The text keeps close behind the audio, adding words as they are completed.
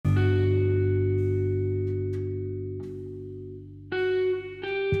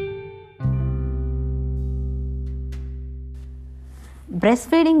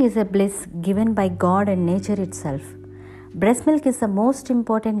Breastfeeding is a bliss given by God and nature itself. Breast milk is the most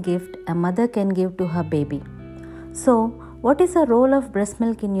important gift a mother can give to her baby. So, what is the role of breast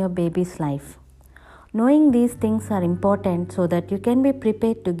milk in your baby's life? Knowing these things are important so that you can be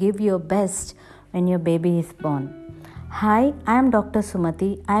prepared to give your best when your baby is born. Hi, I am Dr.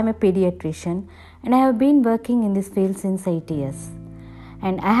 Sumati. I am a pediatrician and I have been working in this field since 8 years.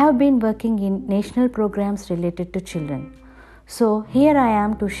 And I have been working in national programs related to children. So here I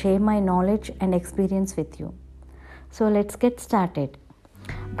am to share my knowledge and experience with you. So let's get started.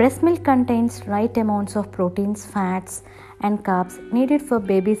 Breast milk contains right amounts of proteins, fats and carbs needed for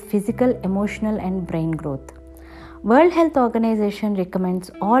baby's physical, emotional and brain growth. World Health Organization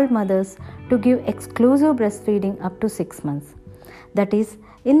recommends all mothers to give exclusive breastfeeding up to 6 months. That is,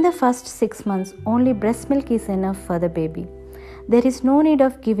 in the first 6 months, only breast milk is enough for the baby. There is no need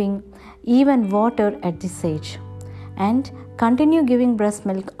of giving even water at this age. And continue giving breast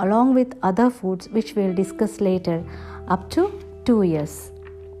milk along with other foods which we'll discuss later up to 2 years.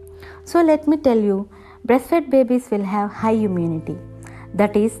 So let me tell you, breastfed babies will have high immunity.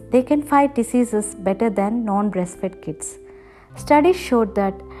 That is, they can fight diseases better than non-breastfed kids. Studies showed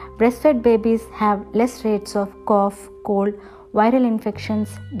that breastfed babies have less rates of cough, cold, viral infections,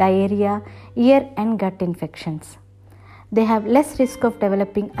 diarrhea, ear and gut infections. They have less risk of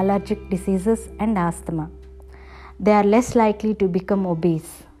developing allergic diseases and asthma. They are less likely to become obese.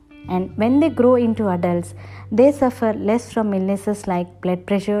 And when they grow into adults, they suffer less from illnesses like blood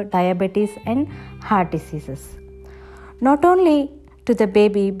pressure, diabetes and heart diseases. Not only to the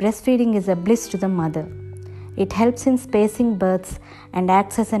baby, breastfeeding is a bliss to the mother. It helps in spacing births and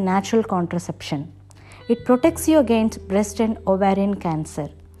acts as a natural contraception. It protects you against breast and ovarian cancer.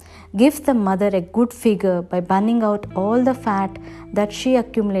 Gives the mother a good figure by burning out all the fat that she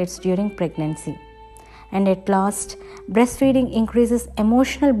accumulates during pregnancy. And at last, breastfeeding increases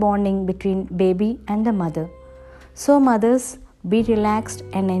emotional bonding between baby and the mother. So mothers, be relaxed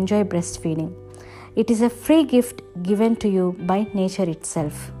and enjoy breastfeeding. It is a free gift given to you by nature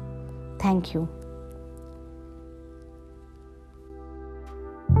itself. Thank you.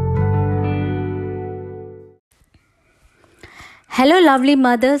 Hello lovely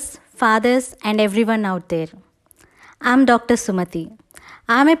mothers, fathers and everyone out there. I am Dr. Sumati.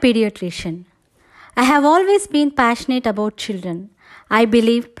 I am a pediatrician. I have always been passionate about children. I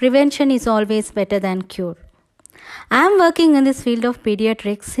believe prevention is always better than cure. I am working in this field of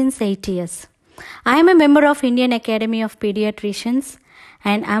pediatrics since 8 years. I am a member of Indian Academy of Pediatricians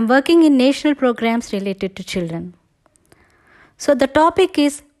and I am working in national programs related to children. So the topic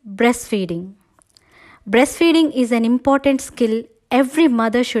is breastfeeding. Breastfeeding is an important skill every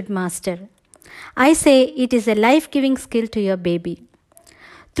mother should master. I say it is a life-giving skill to your baby.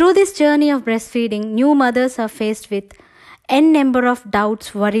 Through this journey of breastfeeding, new mothers are faced with n number of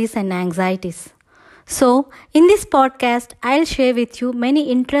doubts, worries and anxieties. So, in this podcast, I'll share with you many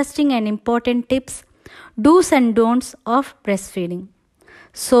interesting and important tips, do's and don'ts of breastfeeding.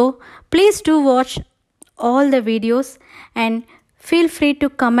 So, please do watch all the videos and feel free to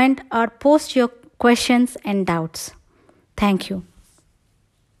comment or post your questions and doubts. Thank you.